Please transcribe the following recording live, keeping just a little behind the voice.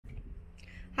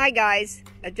Hi guys,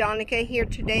 Adonica here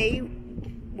today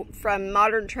from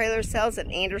Modern Trailer Sales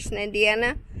in Anderson,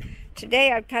 Indiana.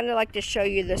 Today I'd kind of like to show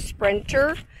you the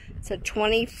Sprinter. It's a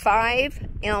 25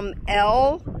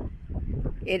 ml.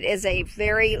 It is a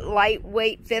very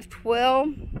lightweight fifth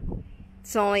wheel.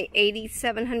 It's only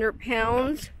 8,700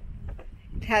 pounds.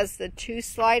 It has the 2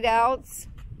 slide outs.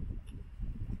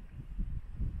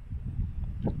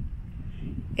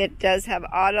 It does have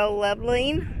auto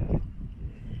leveling,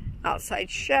 outside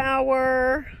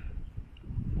shower,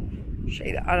 show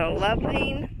you the auto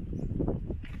leveling,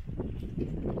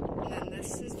 and then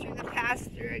this is through the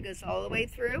pass-through. It goes all the way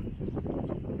through.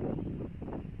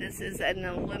 This is an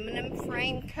aluminum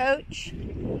frame coach.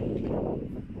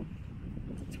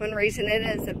 That's one reason it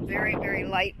is a very, very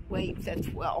lightweight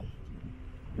fifth wheel.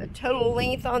 The total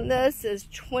length on this is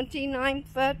 29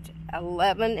 foot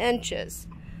 11 inches.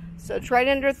 So it's right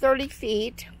under 30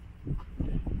 feet.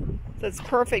 That's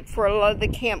perfect for a lot of the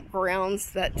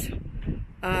campgrounds that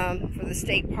for the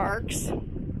state parks.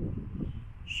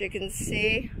 As you can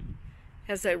see, it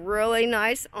has a really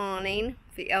nice awning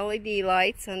with the LED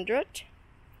lights under it.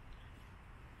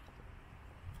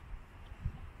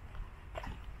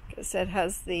 Because it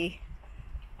has the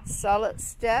solid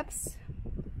steps.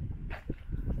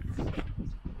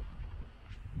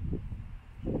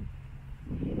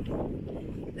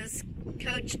 This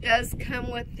coach does come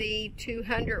with the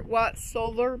 200-watt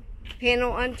solar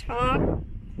panel on top.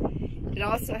 It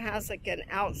also has like an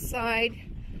outside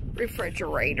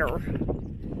refrigerator.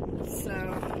 So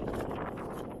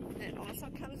it also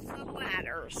comes with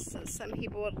ladders. So some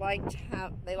people would like to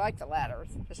have, they like the ladders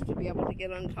just to be able to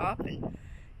get on top and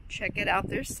check it out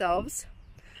themselves.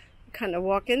 Kind of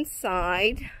walk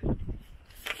inside.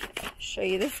 Show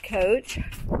you this coach.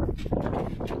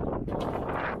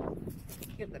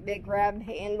 Get the big grab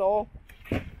handle.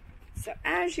 So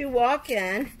as you walk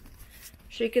in,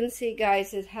 as you can see,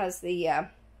 guys, it has the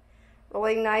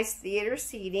really nice theater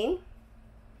seating.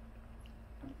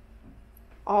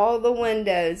 All the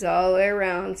windows all the way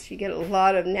around, so you get a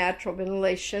lot of natural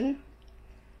ventilation.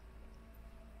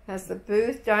 Has the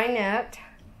booth dinette,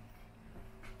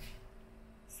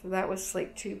 so that would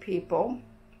sleep 2 people.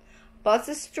 Lots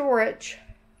of storage,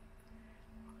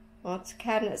 lots of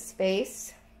cabinet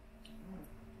space.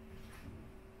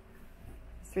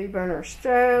 3-burner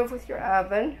stove with your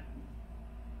oven.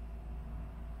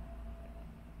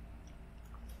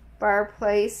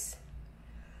 Fireplace.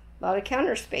 A lot of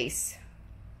counter space.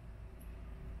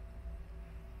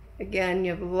 Again,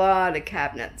 you have a lot of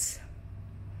cabinets.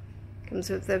 Comes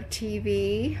with a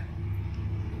TV.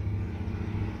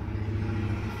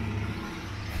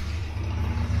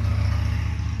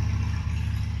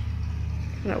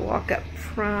 I'm gonna walk up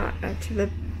front to the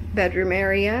bedroom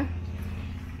area.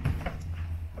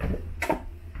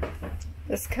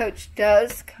 This coach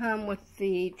does come with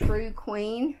the True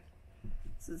Queen.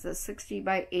 This is a 60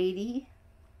 by 80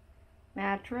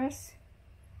 mattress.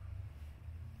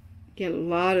 Get a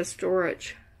lot of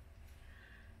storage.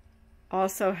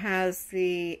 Also has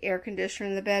the air conditioner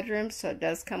in the bedroom, so it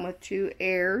does come with 2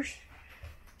 airs.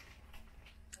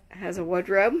 It has a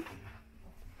wardrobe.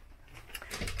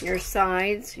 Your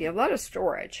sides, you have a lot of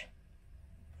storage.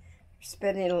 You're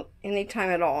spending any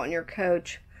time at all on your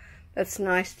coach. That's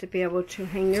nice to be able to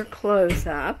hang your clothes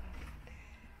up.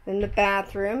 Then the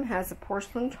bathroom has a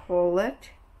porcelain toilet.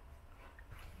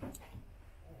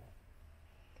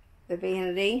 The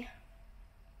vanity.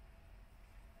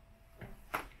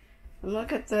 And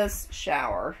look at this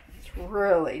shower. It's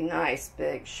really nice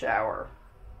big shower.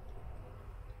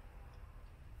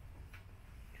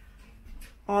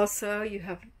 Also, you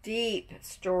have deep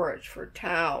storage for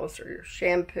towels or your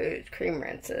shampoos, cream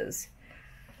rinses.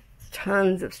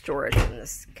 Tons of storage in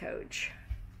this coach.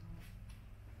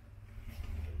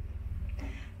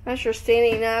 As you're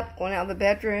standing up, going out of the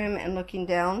bedroom and looking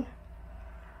down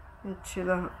into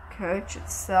the coach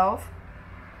itself,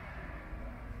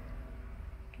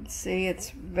 you can see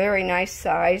it's very nice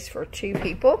size for 2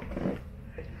 people.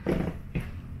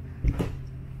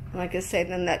 Like I said,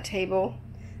 then that table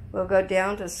will go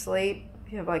down to sleep.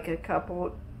 If you have like a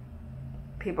couple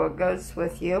people that goes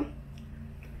with you.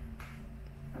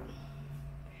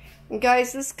 And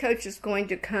guys, this coach is going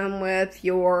to come with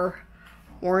your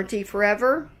warranty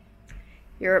forever.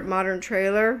 Here at Modern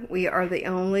Trailer, we are the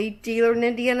only dealer in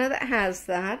Indiana that has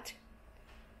that.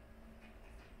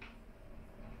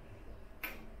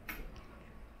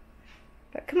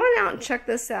 But come on out and check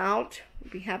this out.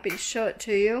 I'd be happy to show it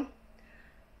to you.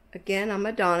 Again, I'm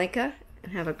Adonica,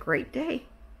 and have a great day.